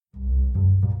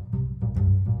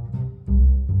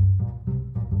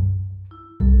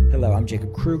Hello, I'm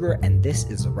Jacob Kruger, and this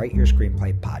is the Write Your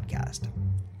Screenplay podcast.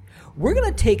 We're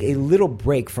going to take a little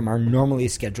break from our normally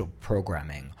scheduled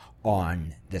programming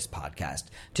on this podcast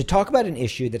to talk about an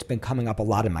issue that's been coming up a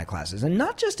lot in my classes, and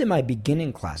not just in my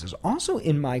beginning classes, also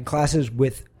in my classes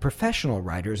with professional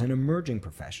writers and emerging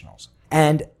professionals.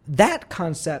 And that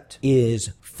concept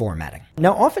is formatting.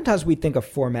 Now, oftentimes we think of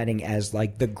formatting as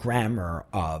like the grammar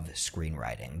of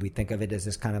screenwriting. We think of it as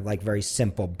this kind of like very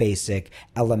simple, basic,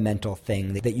 elemental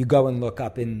thing that you go and look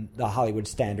up in the Hollywood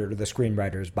Standard or the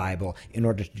Screenwriter's Bible in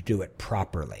order to do it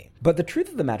properly. But the truth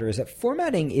of the matter is that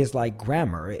formatting is like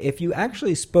grammar. If you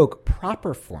actually spoke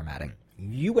proper formatting,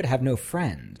 you would have no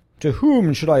friends. To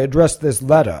whom should I address this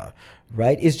letter?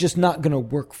 Right? It's just not going to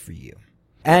work for you.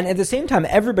 And at the same time,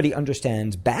 everybody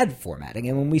understands bad formatting.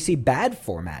 And when we see bad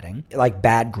formatting, like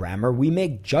bad grammar, we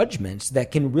make judgments that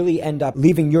can really end up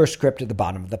leaving your script at the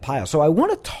bottom of the pile. So I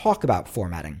want to talk about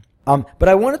formatting. But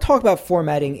I want to talk about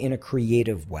formatting in a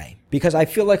creative way, because I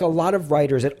feel like a lot of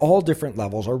writers at all different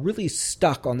levels are really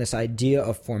stuck on this idea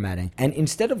of formatting. And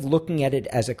instead of looking at it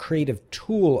as a creative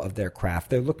tool of their craft,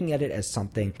 they're looking at it as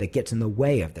something that gets in the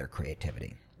way of their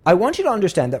creativity. I want you to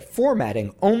understand that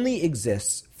formatting only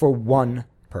exists for one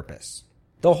purpose.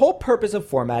 The whole purpose of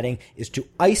formatting is to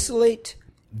isolate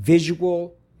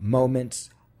visual moments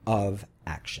of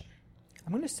action.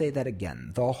 I'm going to say that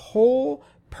again. The whole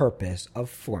purpose of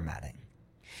formatting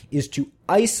is to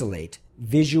isolate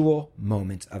visual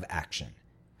moments of action.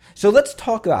 So let's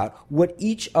talk about what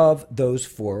each of those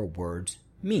four words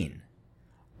mean.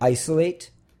 Isolate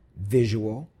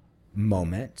visual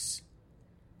moments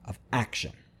of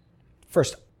action.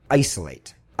 First,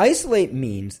 isolate. Isolate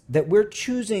means that we're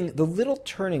choosing the little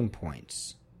turning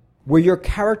points where your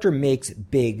character makes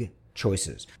big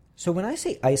choices. So when I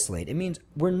say isolate, it means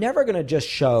we're never going to just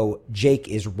show Jake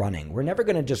is running. We're never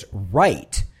going to just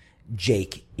write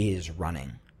Jake is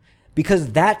running,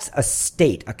 because that's a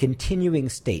state, a continuing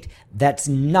state that's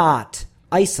not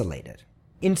isolated.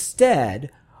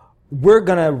 Instead, we're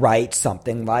going to write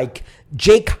something like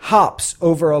Jake hops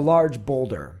over a large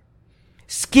boulder,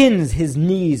 skins his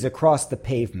knees across the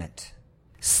pavement,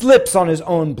 slips on his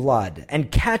own blood, and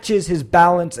catches his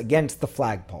balance against the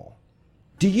flagpole.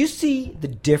 Do you see the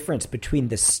difference between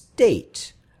the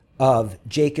state of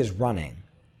Jake is running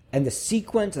and the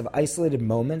sequence of isolated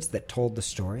moments that told the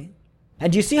story?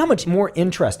 And do you see how much more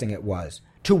interesting it was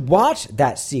to watch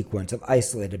that sequence of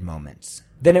isolated moments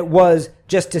than it was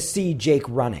just to see Jake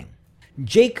running?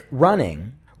 Jake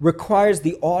running requires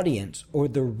the audience or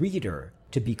the reader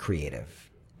to be creative.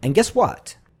 And guess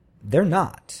what? They're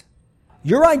not.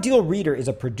 Your ideal reader is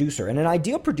a producer, and an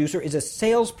ideal producer is a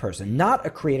salesperson, not a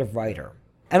creative writer.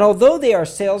 And although they are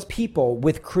salespeople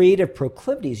with creative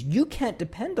proclivities, you can't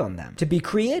depend on them to be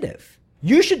creative.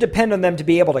 You should depend on them to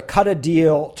be able to cut a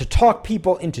deal, to talk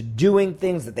people into doing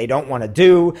things that they don't want to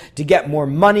do, to get more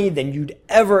money than you'd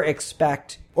ever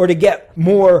expect, or to get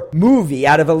more movie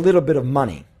out of a little bit of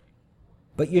money.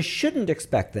 But you shouldn't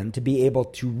expect them to be able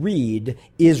to read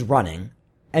is running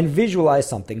and visualize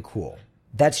something cool.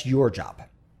 That's your job.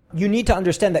 You need to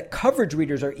understand that coverage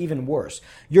readers are even worse.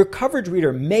 Your coverage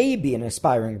reader may be an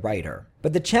aspiring writer,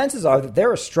 but the chances are that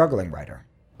they're a struggling writer.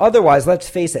 Otherwise, let's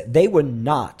face it, they would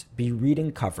not be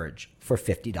reading coverage for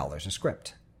 $50 a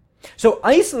script. So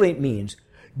isolate means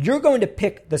you're going to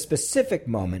pick the specific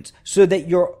moments so that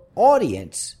your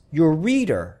audience, your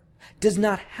reader, does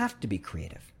not have to be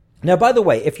creative. Now, by the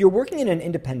way, if you're working in an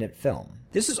independent film,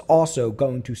 this is also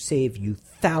going to save you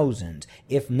thousands,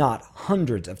 if not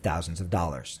hundreds of thousands of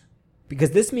dollars. Because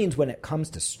this means when it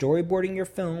comes to storyboarding your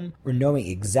film, or knowing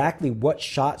exactly what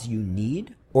shots you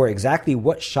need, or exactly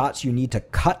what shots you need to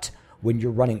cut when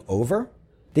you're running over,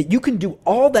 that you can do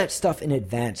all that stuff in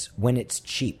advance when it's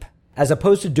cheap, as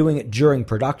opposed to doing it during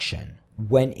production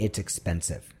when it's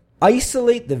expensive.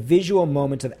 Isolate the visual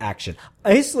moments of action.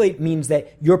 Isolate means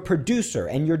that your producer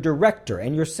and your director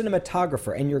and your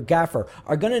cinematographer and your gaffer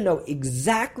are going to know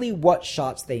exactly what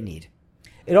shots they need.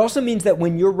 It also means that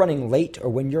when you're running late, or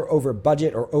when you're over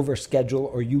budget or over schedule,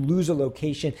 or you lose a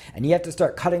location and you have to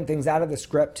start cutting things out of the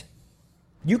script,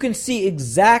 you can see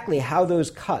exactly how those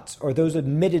cuts or those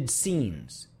omitted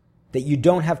scenes that you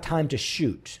don't have time to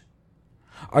shoot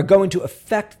are going to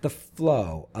affect the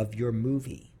flow of your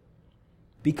movie.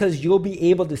 Because you'll be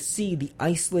able to see the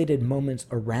isolated moments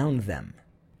around them.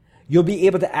 You'll be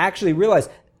able to actually realize,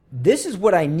 this is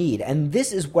what I need, and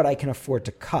this is what I can afford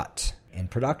to cut in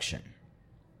production.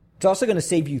 It's also going to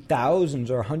save you thousands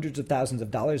or hundreds of thousands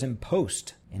of dollars in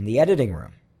post, in the editing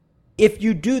room. If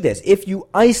you do this, if you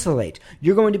isolate,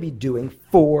 you're going to be doing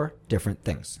 4 different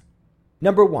things.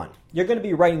 Number 1, you're going to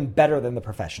be writing better than the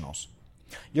professionals.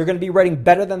 You're going to be writing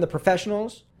better than the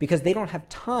professionals because they don't have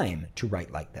time to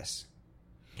write like this.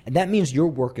 And that means your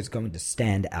work is going to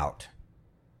stand out.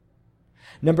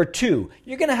 Number 2,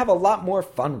 you're going to have a lot more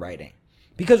fun writing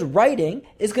because writing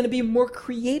is going to be more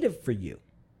creative for you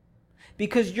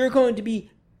because you're going to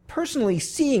be personally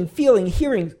seeing, feeling,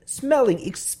 hearing, smelling,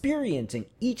 experiencing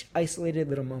each isolated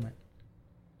little moment.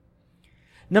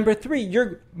 Number 3,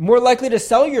 you're more likely to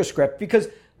sell your script because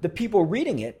the people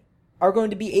reading it are going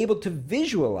to be able to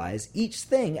visualize each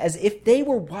thing as if they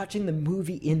were watching the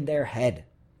movie in their head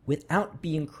without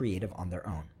being creative on their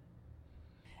own.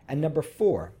 And number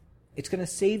 4, it's going to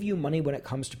save you money when it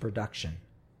comes to production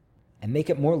and make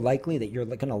it more likely that you're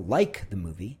going to like the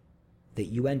movie that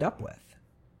you end up with.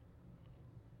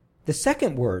 The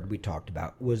second word we talked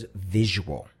about was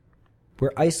visual.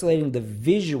 We're isolating the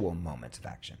visual moments of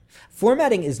action.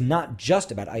 Formatting is not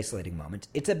just about isolating moments,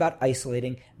 it's about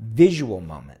isolating visual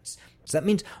moments. So that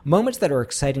means moments that are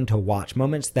exciting to watch,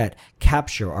 moments that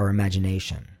capture our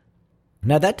imagination.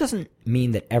 Now, that doesn't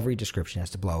mean that every description has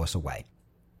to blow us away.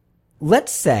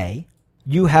 Let's say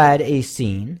you had a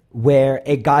scene where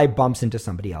a guy bumps into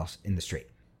somebody else in the street.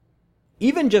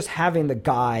 Even just having the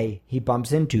guy he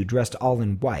bumps into dressed all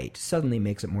in white suddenly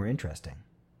makes it more interesting.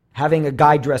 Having a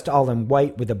guy dressed all in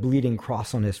white with a bleeding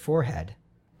cross on his forehead,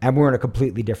 and we're in a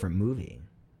completely different movie.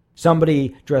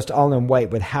 Somebody dressed all in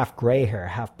white with half gray hair,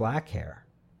 half black hair.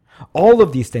 All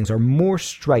of these things are more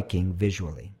striking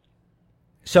visually.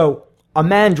 So, a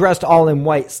man dressed all in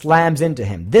white slams into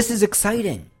him. This is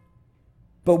exciting.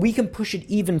 But we can push it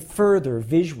even further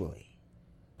visually.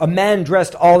 A man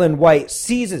dressed all in white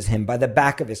seizes him by the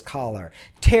back of his collar,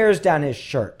 tears down his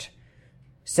shirt,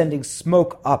 sending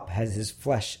smoke up as his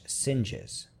flesh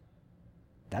singes.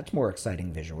 That's more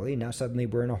exciting visually. Now suddenly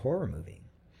we're in a horror movie.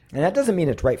 And that doesn't mean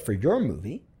it's right for your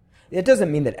movie. It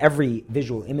doesn't mean that every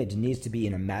visual image needs to be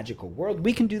in a magical world.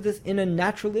 We can do this in a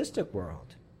naturalistic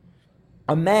world.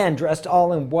 A man dressed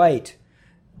all in white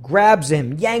grabs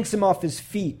him, yanks him off his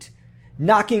feet,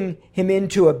 knocking him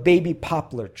into a baby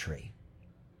poplar tree.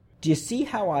 Do you see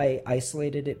how I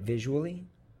isolated it visually?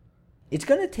 It's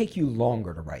going to take you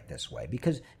longer to write this way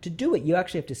because to do it, you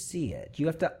actually have to see it. You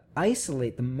have to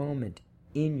isolate the moment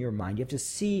in your mind. You have to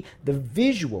see the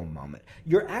visual moment.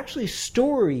 You're actually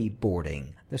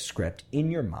storyboarding the script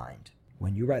in your mind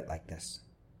when you write like this.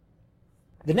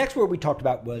 The next word we talked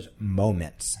about was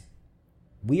moments.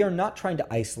 We are not trying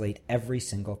to isolate every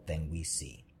single thing we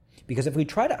see. Because if we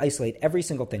try to isolate every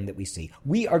single thing that we see,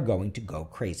 we are going to go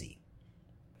crazy.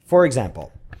 For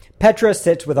example, Petra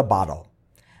sits with a bottle.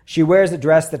 She wears a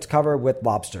dress that's covered with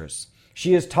lobsters.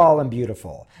 She is tall and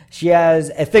beautiful. She has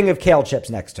a thing of kale chips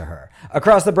next to her.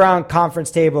 Across the brown conference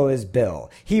table is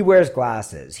Bill. He wears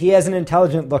glasses. He has an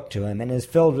intelligent look to him and is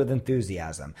filled with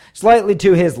enthusiasm. Slightly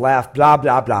to his left, blah,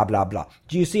 blah, blah, blah, blah.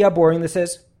 Do you see how boring this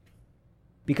is?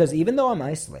 Because even though I'm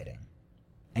isolating,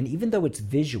 and even though it's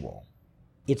visual,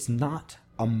 it's not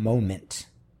a moment.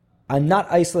 I'm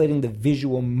not isolating the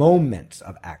visual moments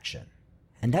of action.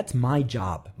 And that's my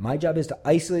job. My job is to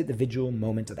isolate the visual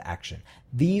moments of action.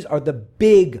 These are the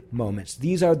big moments.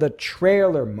 These are the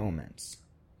trailer moments.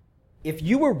 If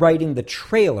you were writing the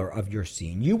trailer of your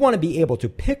scene, you want to be able to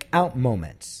pick out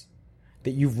moments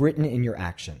that you've written in your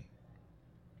action.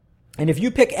 And if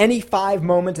you pick any 5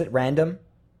 moments at random,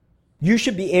 you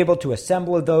should be able to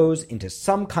assemble those into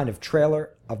some kind of trailer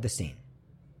of the scene.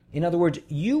 In other words,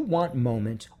 you want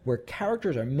moments where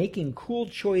characters are making cool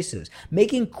choices,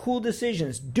 making cool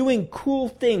decisions, doing cool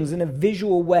things in a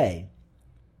visual way.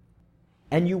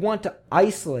 And you want to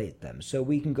isolate them so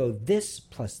we can go this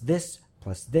plus this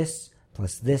plus this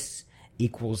plus this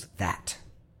equals that.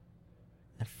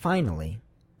 And finally,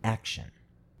 action.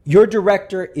 Your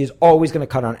director is always going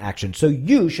to cut on action, so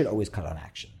you should always cut on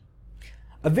action.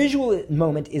 A visual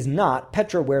moment is not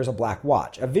Petra wears a black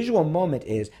watch. A visual moment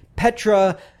is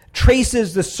Petra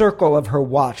traces the circle of her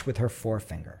watch with her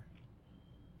forefinger.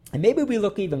 And maybe we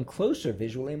look even closer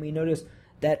visually and we notice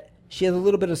that she has a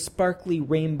little bit of sparkly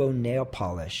rainbow nail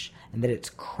polish and that it's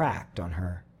cracked on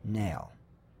her nail.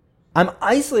 I'm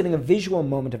isolating a visual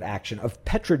moment of action of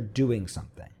Petra doing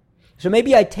something. So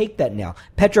maybe I take that nail.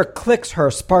 Petra clicks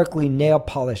her sparkly nail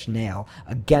polish nail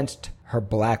against her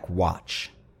black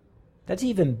watch. That's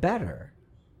even better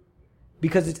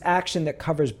because it's action that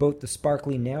covers both the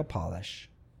sparkly nail polish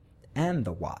and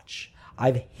the watch.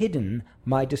 I've hidden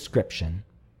my description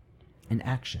in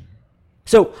action.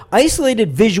 So,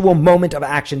 isolated visual moment of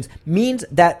actions means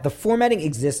that the formatting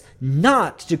exists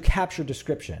not to capture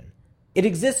description. It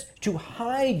exists to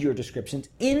hide your descriptions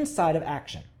inside of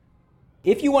action.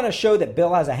 If you want to show that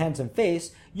Bill has a handsome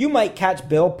face, you might catch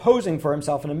Bill posing for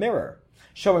himself in a mirror.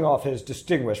 showing off his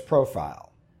distinguished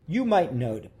profile. You might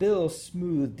note Bill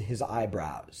smoothed his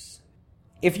eyebrows.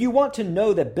 If you want to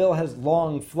know that Bill has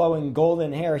long, flowing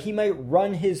golden hair, he might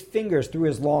run his fingers through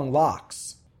his long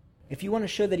locks. If you want to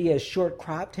show that he has short,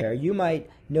 cropped hair, you might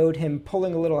note him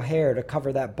pulling a little hair to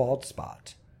cover that bald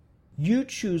spot. You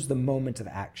choose the moment of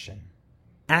action.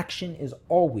 Action is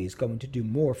always going to do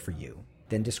more for you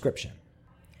than description.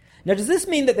 Now, does this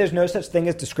mean that there's no such thing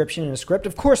as description in a script?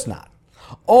 Of course not.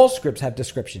 All scripts have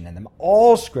description in them.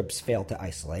 All scripts fail to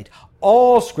isolate.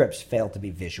 All scripts fail to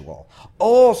be visual.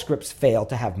 All scripts fail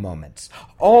to have moments.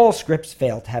 All scripts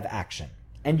fail to have action.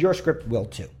 And your script will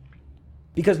too.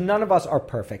 Because none of us are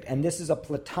perfect, and this is a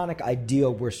platonic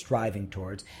ideal we're striving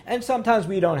towards, and sometimes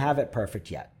we don't have it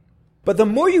perfect yet. But the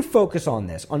more you focus on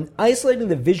this, on isolating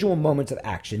the visual moments of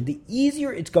action, the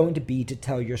easier it's going to be to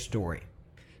tell your story.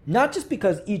 Not just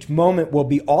because each moment will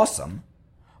be awesome,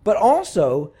 but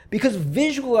also because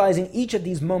visualizing each of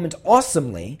these moments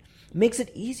awesomely makes it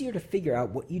easier to figure out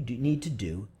what you need to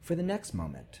do for the next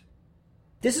moment.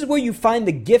 This is where you find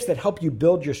the gifts that help you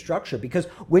build your structure, because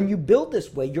when you build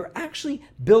this way, you're actually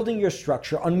building your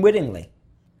structure unwittingly.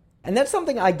 And that's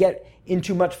something I get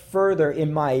into much further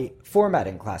in my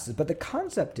formatting classes. But the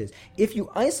concept is, if you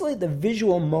isolate the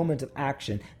visual moments of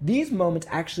action, these moments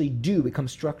actually do become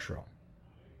structural,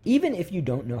 even if you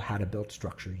don't know how to build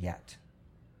structure yet.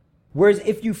 Whereas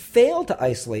if you fail to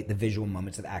isolate the visual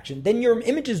moments of action, then your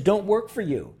images don't work for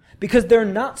you because they're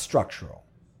not structural.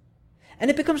 And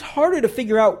it becomes harder to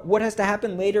figure out what has to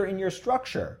happen later in your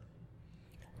structure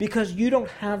because you don't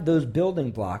have those building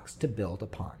blocks to build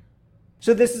upon.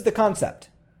 So this is the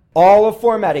concept. All of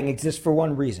formatting exists for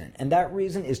one reason, and that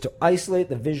reason is to isolate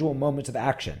the visual moments of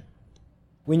action.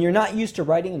 When you're not used to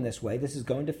writing in this way, this is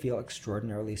going to feel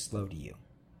extraordinarily slow to you.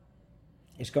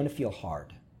 It's going to feel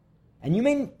hard. And you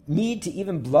may need to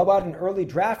even blow out an early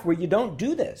draft where you don't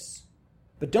do this.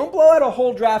 But don't blow out a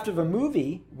whole draft of a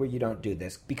movie where you don't do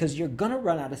this, because you're going to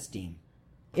run out of steam.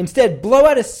 Instead, blow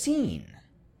out a scene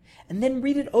and then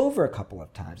read it over a couple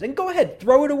of times. And go ahead,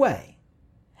 throw it away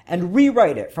and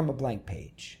rewrite it from a blank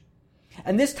page.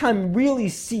 And this time, really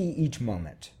see each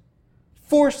moment.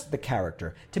 Force the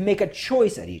character to make a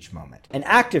choice at each moment, an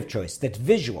active choice that's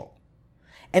visual.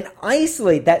 And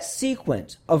isolate that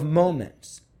sequence of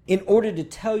moments in order to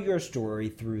tell your story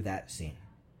through that scene.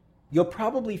 You'll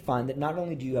probably find that not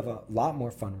only do you have a lot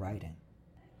more fun writing,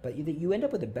 but that you end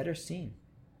up with a better scene,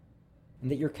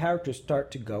 and that your characters start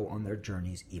to go on their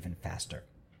journeys even faster.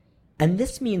 And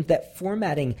this means that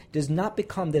formatting does not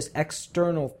become this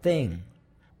external thing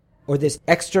or this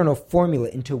external formula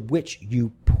into which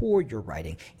you pour your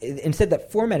writing. Instead, that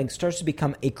formatting starts to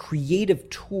become a creative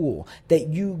tool that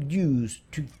you use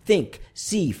to think,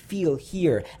 see, feel,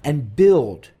 hear, and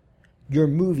build your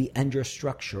movie and your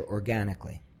structure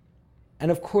organically.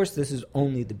 And of course, this is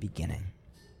only the beginning.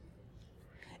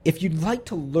 If you'd like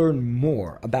to learn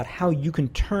more about how you can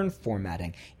turn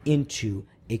formatting into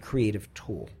a creative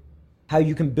tool, how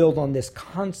you can build on this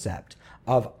concept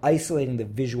of isolating the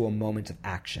visual moments of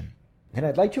action, then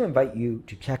I'd like to invite you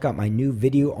to check out my new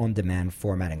video-on-demand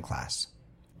formatting class.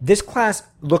 This class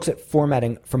looks at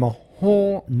formatting from a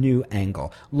whole new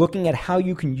angle, looking at how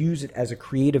you can use it as a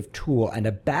creative tool and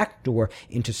a backdoor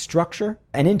into structure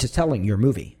and into telling your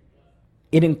movie.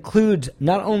 It includes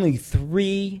not only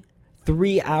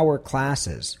three-hour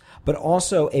classes, but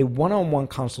also a one-on-one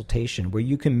consultation where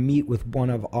you can meet with one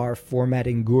of our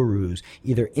formatting gurus,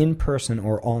 either in person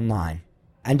or online,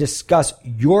 and discuss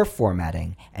your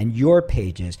formatting and your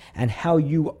pages and how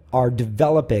you are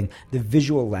developing the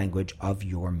visual language of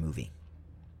your movie.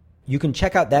 You can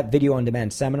check out that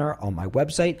video-on-demand seminar on my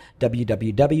website,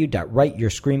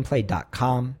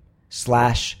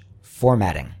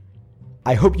 www.writeyourscreenplay.com/formatting.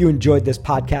 I hope you enjoyed this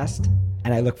podcast,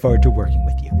 and I look forward to working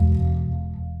with you.